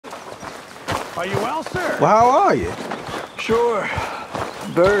Are you well, sir? Well, how are you? Sure.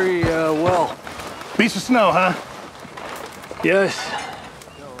 Very, well. Piece of snow, huh? Yes.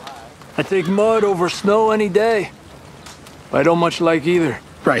 I take mud over snow any day. I don't much like either.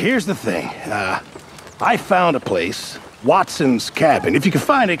 Right, here's the thing. I found a place, Watson's Cabin. If you can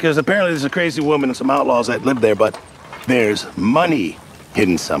find it, because apparently there's a crazy woman and some outlaws that live there, but there's money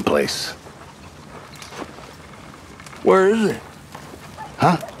hidden someplace. Where is it?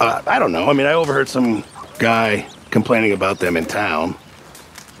 Huh? I don't know. I mean, I overheard some guy complaining about them in town.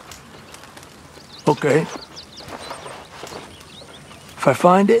 Okay. If I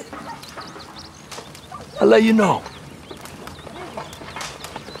find it, I'll let you know.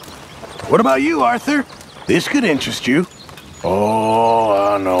 What about you, Arthur? This could interest you.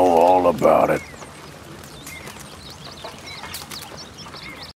 Oh, I know all about it.